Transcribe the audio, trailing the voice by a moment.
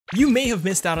You may have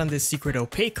missed out on this secret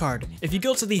opaque card. If you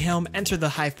go to the helm, enter the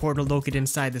hive portal located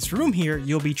inside this room here,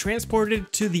 you'll be transported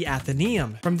to the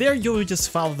Athenaeum. From there, you'll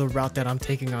just follow the route that I'm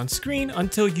taking on screen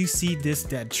until you see this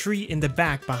dead tree in the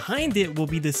back. Behind it will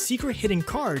be the secret hidden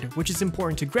card, which is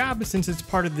important to grab since it's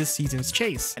part of this season's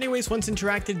chase. Anyways, once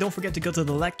interacted, don't forget to go to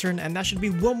the lectern, and that should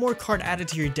be one more card added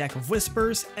to your deck of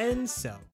whispers, and so.